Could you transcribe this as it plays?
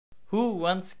Who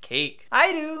wants cake?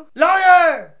 I do.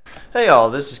 Lawyer! Hey y'all,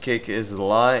 this is Cake is the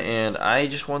Lie, and I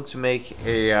just want to make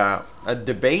a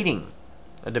debating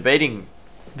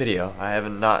video. I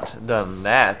have not done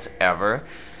that ever.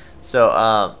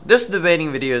 So this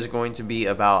debating video is going to be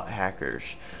about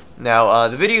hackers. Now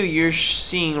the video you're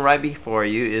seeing right before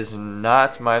you is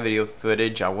not my video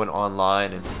footage. I went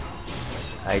online and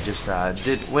I just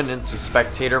went into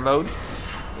spectator mode.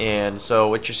 And so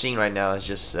what you're seeing right now is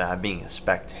just being a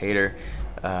spectator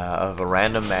of a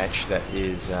random match that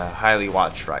is highly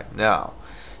watched right now.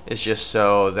 It's just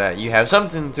so that you have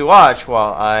something to watch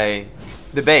while I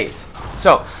debate.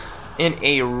 So, in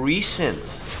a recent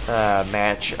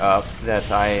matchup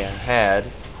that I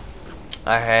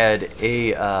had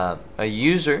a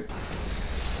user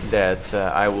that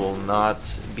I will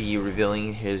not be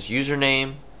revealing his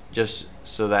username, just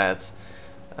so that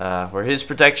for his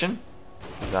protection.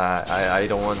 I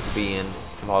don't want to be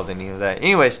involved in any of that.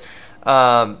 Anyways,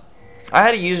 I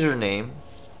had a username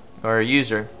or a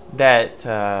user that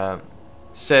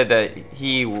said that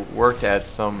he worked at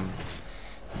some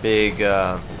big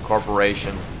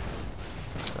corporation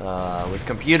with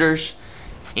computers,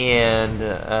 and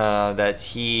that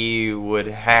he would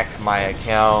hack my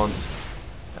account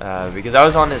because I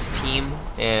was on his team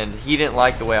and he didn't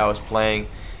like the way I was playing.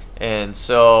 And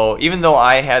so even though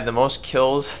I had the most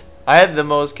kills, it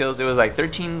was like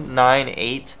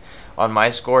 13-9-8 on my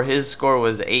score. His score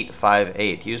was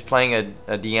 8-5-8. He was playing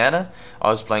a Deanna, I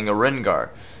was playing a Rengar.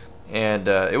 And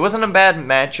it wasn't a bad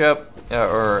matchup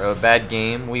or a bad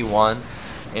game. We won.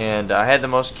 And I had the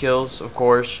most kills, of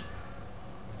course.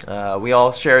 We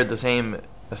all shared the same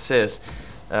assist,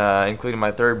 including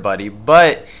my third buddy.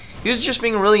 But he was just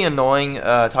being really annoying,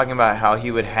 talking about how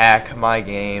he would hack my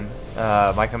game,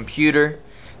 my computer,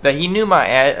 that he knew my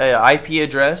IP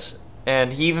address,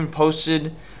 and he even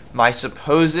posted my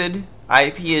supposed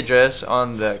IP address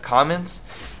on the comments,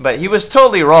 but he was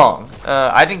totally wrong.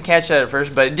 I didn't catch that at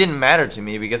first, but it didn't matter to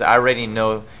me because I already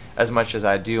know as much as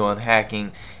I do on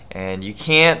hacking, and you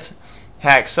can't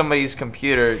hack somebody's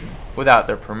computer without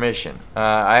their permission.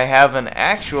 I had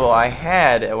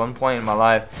at one point in my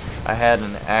life, I had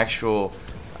an actual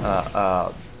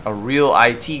a real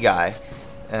IT guy,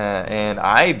 and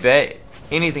I bet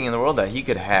anything in the world that he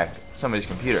could hack somebody's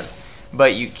computer.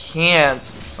 But you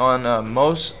can't, on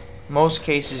most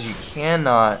cases, you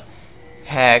cannot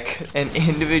hack an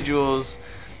individual's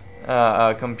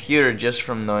computer just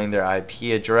from knowing their IP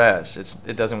address.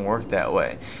 It doesn't work that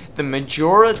way. The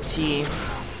majority,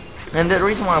 and the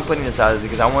reason why I'm putting this out is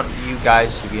because I want you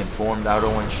guys to be informed. I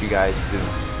don't want you guys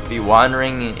to be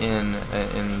wandering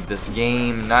in this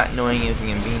game, not knowing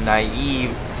anything and being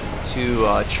naive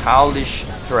to childish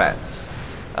threats.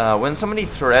 When somebody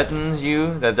threatens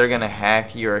you that they're gonna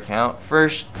hack your account,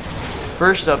 first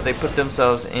up, they put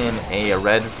themselves in a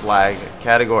red flag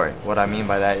category. What I mean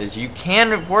by that is you can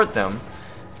report them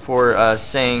for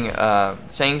saying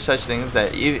such things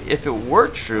that if it were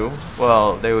true,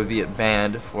 well, they would be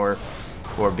banned for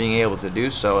being able to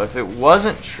do so. If it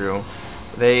wasn't true,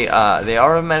 they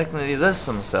automatically list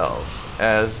themselves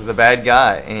as the bad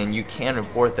guy, and you can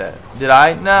report that. Did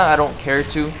I? Nah, I don't care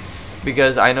to,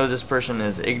 because I know this person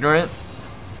is ignorant,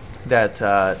 that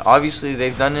obviously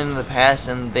they've done it in the past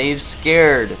and they've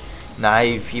scared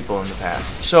naive people in the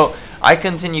past. So I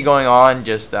continue going on,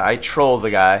 just I troll the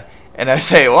guy and I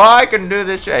say, well, I can do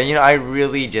this, and I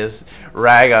really just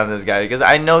rag on this guy because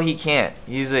I know he can't.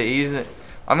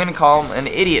 I'm gonna call him an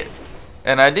idiot.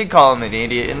 And I did call him an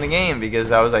idiot in the game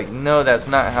because I was like, no, that's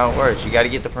not how it works. You got to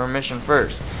get the permission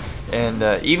first. And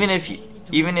even if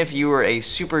you were a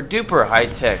super duper high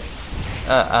tech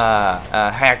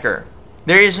hacker,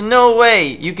 there is no way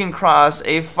you can cross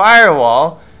a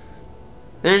firewall.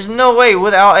 There's no way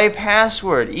without a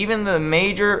password. Even the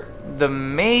major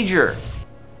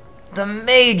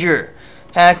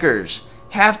hackers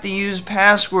have to use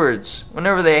passwords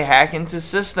whenever they hack into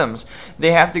systems.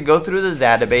 They have to go through the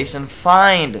database and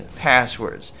find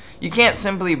passwords. You can't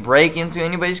simply break into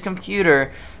anybody's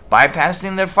computer,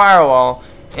 bypassing their firewall,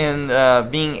 and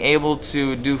being able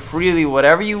to do freely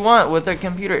whatever you want with their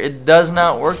computer. It does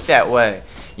not work that way.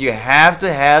 You have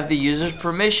to have the user's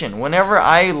permission. Whenever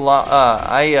I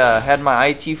had my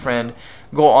IT friend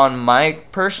go on my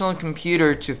personal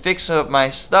computer to fix up my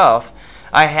stuff,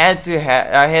 I had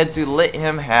to let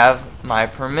him have my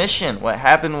permission. What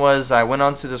happened was I went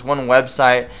onto this one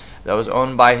website that was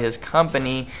owned by his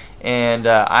company, and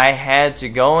I had to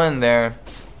go in there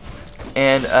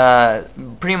and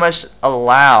pretty much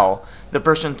allow the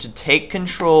person to take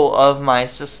control of my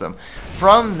system.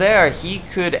 From there, he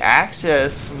could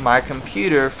access my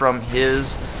computer from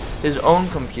his his own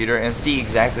computer and see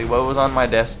exactly what was on my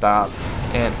desktop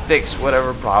and fix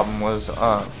whatever problem was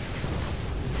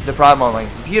the problem on my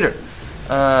computer.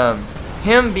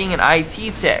 Him being an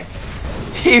IT tech,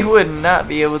 he would not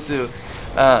be able to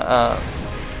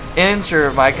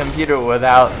enter my computer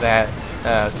without that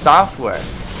software.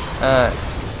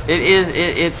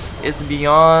 It's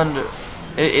beyond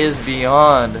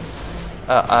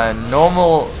a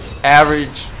normal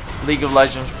average League of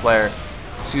Legends player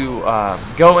to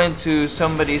go into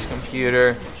somebody's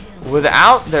computer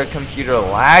without their computer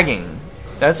lagging.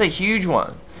 That's a huge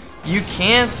one. You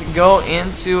can't go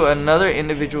into another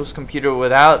individual's computer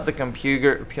without the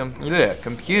computer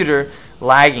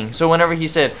lagging. So whenever he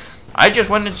said, "I just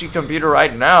went into your computer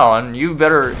right now, and you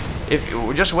better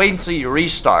just wait until you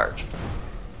restart,"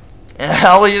 and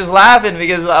I was just laughing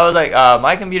because I was like,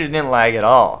 my computer didn't lag at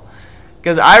all,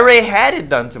 because I already had it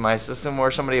done to my system where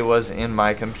somebody was in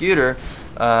my computer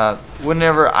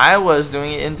whenever I was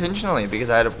doing it intentionally,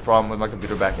 because I had a problem with my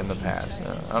computer back in the past.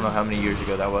 I don't know how many years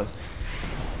ago that was.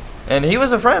 And he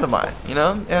was a friend of mine, you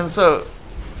know, and so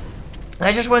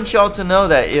I just want y'all to know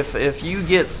that if you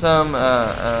get some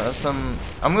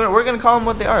we're gonna call them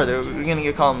what they are. We're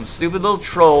gonna call them stupid little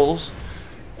trolls,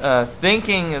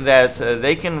 thinking that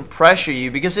they can pressure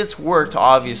you, because it's worked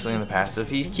obviously in the past. If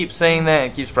he keeps saying that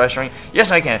and keeps pressuring,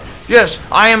 yes I can, yes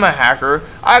I am a hacker,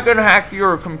 I can hack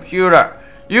your computer.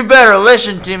 You better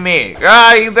listen to me.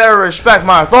 You better respect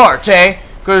my authority,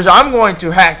 because I'm going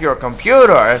to hack your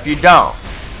computer if you don't.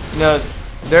 You know,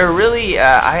 they're really,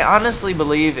 I honestly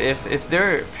believe if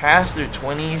they're past their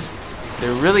 20s,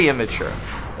 they're really immature.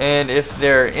 And if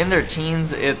they're in their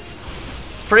teens, it's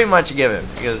pretty much a given,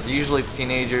 because usually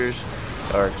teenagers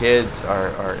or kids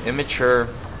are immature.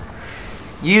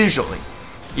 Usually.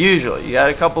 You got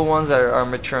a couple ones that are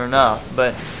mature enough,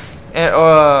 but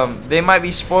they might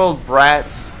be spoiled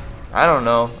brats. I don't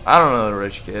know the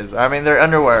rich kids. I mean, their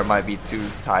underwear might be too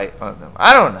tight on them.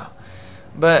 I don't know.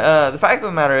 But the fact of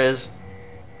the matter is,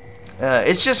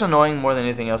 it's just annoying more than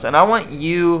anything else. And I want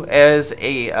you, as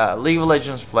a League of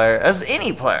Legends player, as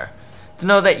any player, to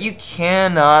know that you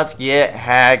cannot get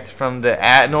hacked from the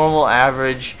normal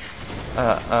average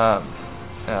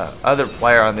other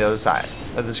player on the other side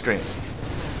of the screen.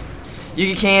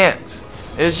 You can't.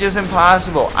 It's just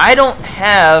impossible. I don't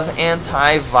have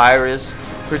antivirus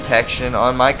protection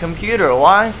on my computer.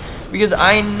 Why? Because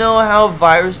I know how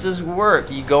viruses work.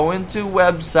 You go into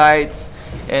websites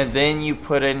and then you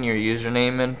put in your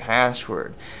username and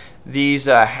password. These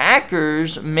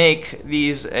hackers make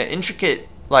these intricate,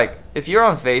 like if you're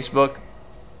on Facebook,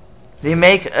 they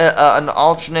make an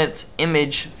alternate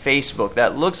image Facebook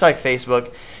that looks like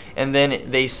Facebook, and then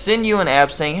they send you an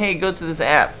app saying, hey, go to this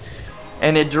app,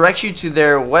 and it directs you to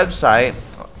their website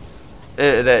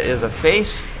that is a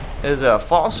false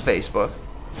Facebook.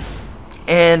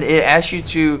 And it asks you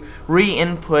to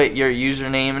re-input your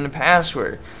username and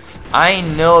password. I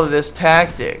know this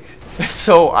tactic,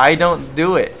 so I don't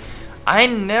do it. I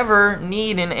never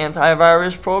need an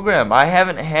antivirus program. I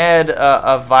haven't had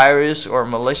a virus or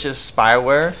malicious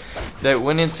spyware that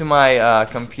went into my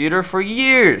computer for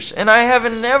years, and I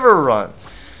haven't never run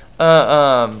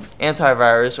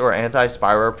antivirus or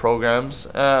anti-spyware programs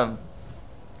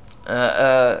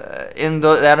in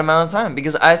that amount of time,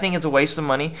 because I think it's a waste of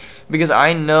money, because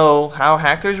I know how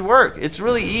hackers work. It's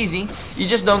really easy. You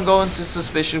just don't go into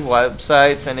suspicious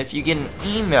websites, and if you get an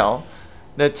email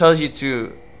that tells you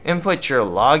to input your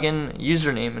login,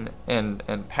 username,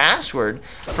 and password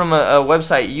from a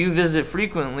website you visit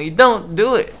frequently, don't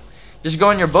do it. Just go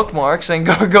on your bookmarks and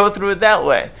go through it that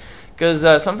way, because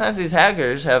sometimes these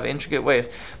hackers have intricate ways.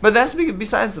 But that's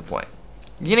besides the point.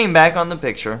 Getting back on the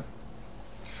picture,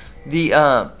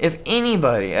 if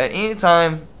anybody at any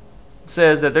time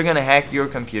says that they're gonna hack your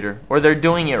computer, or they're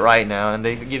doing it right now, and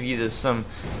they give you some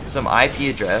IP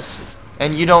address,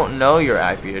 and you don't know your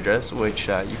IP address, which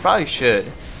you probably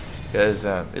should, because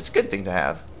it's a good thing to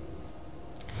have.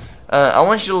 I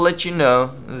want you to let you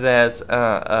know that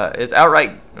it's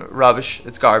outright rubbish.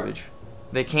 It's garbage.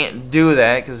 They can't do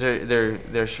that because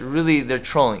they're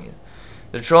trolling you.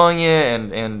 They're trolling you,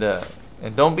 and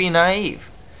don't be naive.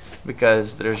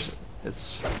 Because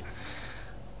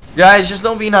guys, just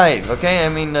don't be naive, okay? I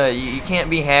mean, you can't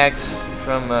be hacked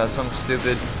from some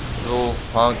stupid little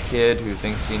punk kid who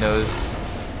thinks he knows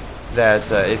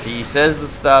that if he says the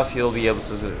stuff, he'll be able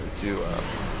to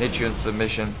hit you in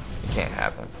submission. It can't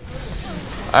happen.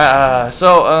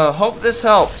 So hope this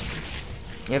helped.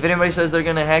 If anybody says they're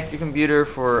gonna hack your computer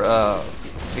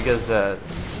because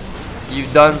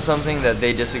you've done something that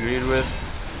they disagreed with,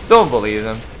 don't believe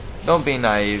them. Don't be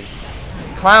naive.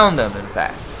 Clown them, in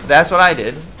fact. that's what I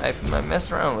did. I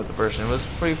messed around with the person. It was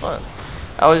pretty fun.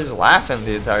 I was just laughing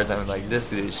the entire time, like, this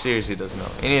dude seriously doesn't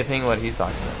know anything what he's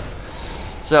talking about.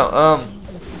 So,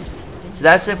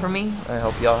 that's it for me. I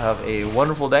hope y'all have a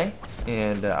wonderful day,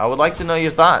 and I would like to know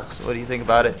your thoughts. What do you think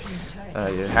about it?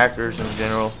 Your hackers in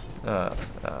general,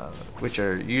 which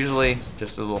are usually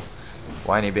just little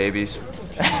whiny babies.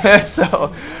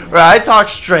 So, right, I talk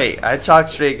straight. I talk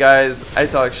straight, guys. I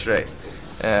talk straight.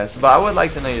 But I would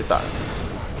like to know your thoughts.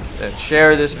 And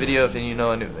share this video if you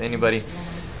know anybody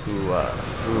who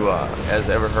has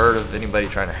ever heard of anybody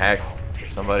trying to hack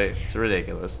somebody. It's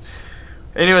ridiculous.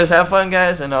 Anyways, have fun,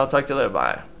 guys, and I'll talk to you later.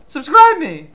 Bye. Subscribe me!